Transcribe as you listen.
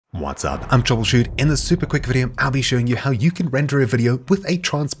What's up? I'm Troubleshoot. In this super quick video, I'll be showing you how you can render a video with a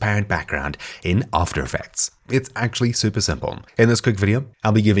transparent background in After Effects. It's actually super simple. In this quick video,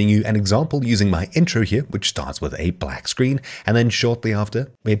 I'll be giving you an example using my intro here, which starts with a black screen, and then shortly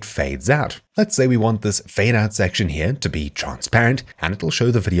after, it fades out. Let's say we want this fade out section here to be transparent, and it'll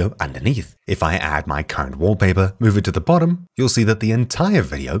show the video underneath. If I add my current wallpaper, move it to the bottom, you'll see that the entire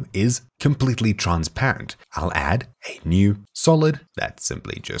video is completely transparent. I'll add a new solid that's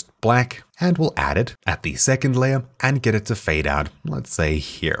simply just black, and we'll add it at the second layer and get it to fade out, let's say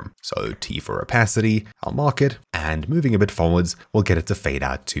here. So T for opacity, I'll mark it, and moving a bit forwards, we'll get it to fade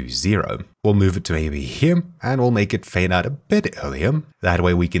out to 0. We'll move it to maybe here, and we'll make it fade out a bit earlier. That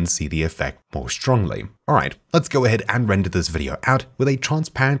way we can see the effect more strongly. Alright, let's go ahead and render this video out with a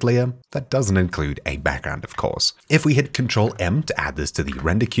transparent layer that doesn't include a background, of course. If we hit Ctrl M to add this to the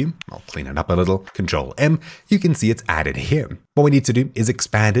render queue, I'll clean it up a little, Ctrl M, you can see it's added here. What we need to do is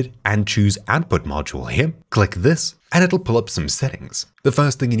expand it and choose Output module here, click this, and it'll pull up some settings. The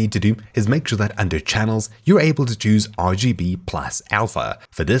first thing you need to do is make sure that under channels, you're able to choose RGB plus alpha.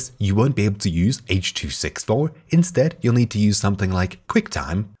 For this, you won't be able to use H.264. Instead, you'll need to use something like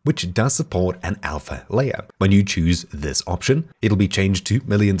QuickTime, which does support an alpha layer. When you choose this option, it'll be changed to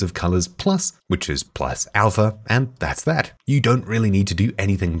millions of colors plus, which is plus alpha, and that's that. You don't really need to do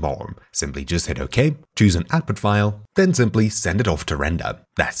anything more. Simply just hit OK, choose an output file, then simply send it off to render.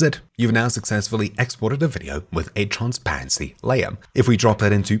 That's it. You've now successfully exported a video with a transparency layer. If we drop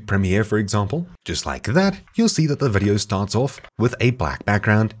that into Premiere, for example, just like that, you'll see that the video starts off with a black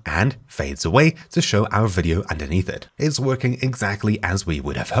background and fades away to show our video underneath it. It's working exactly as we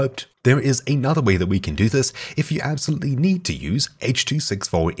would have hoped. There is another way that we can do this if you absolutely need to use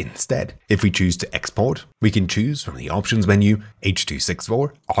H.264 instead. If we choose to export, we can choose from the options menu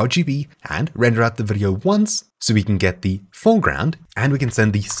H.264, RGB, and render out the video once so we can get the foreground, and we can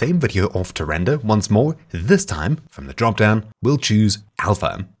send the same video off to render once more. This time, from the dropdown, we'll choose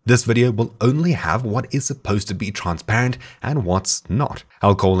alpha. This video will only have what is supposed to be transparent and what's not.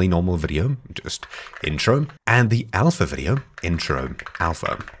 I'll call a normal video just intro, and the alpha video intro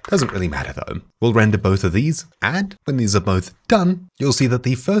alpha. Doesn't really matter though. We'll render both of these, and when these are both done, you'll see that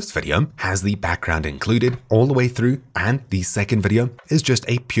the first video has the background included all the way through, and the second video is just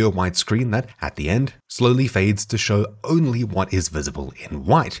a pure white screen that, at the end, slowly fades to show only what is visible in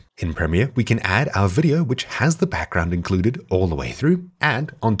white. In Premiere, we can add our video which has the background included all the way through,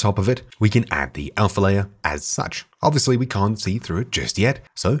 and on top of it, we can add the alpha layer as such. Obviously, we can't see through it just yet,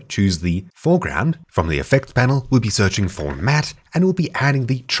 so choose the foreground. From the effects panel, we'll be searching for matte, and we'll be adding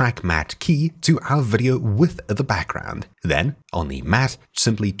the track matte key to our video with the background. Then, on the matte,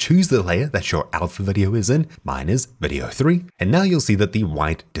 simply choose the layer that your alpha video is in. Mine is video 3, and now you'll see that the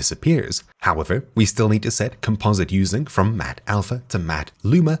white disappears. However, we still need to set composite using from matte alpha to matte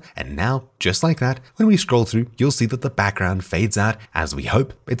luma, and now, just like that, when we scroll through, you'll see that the background fades out as we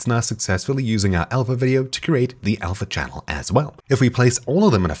hope. It's now successfully using our alpha video to create the alpha channel as well. If we place all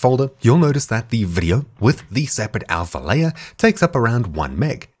of them in a folder, you'll notice that the video with the separate alpha layer takes up around 1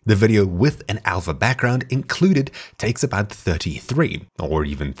 meg. The video with an alpha background included takes about 33 or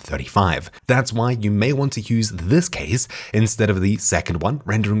even 35. That's why you may want to use this case instead of the second one,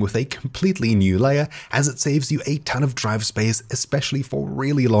 rendering with a completely new layer, as it saves you a ton of drive space, especially for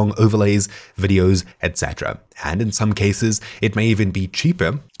really long overlays, videos, etc. And in some cases, it may even be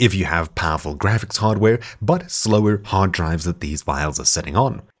cheaper if you have powerful graphics hardware, but slower hard drives that these files are sitting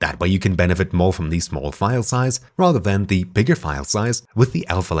on. That way you can benefit more from the small file size rather than the bigger file size with the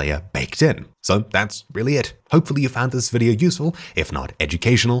alpha layer baked in. So that's really it. Hopefully you found this video useful, if not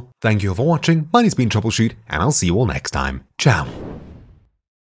educational. Thank you all for watching. My name's been Troubleshoot, and I'll see you all next time. Ciao.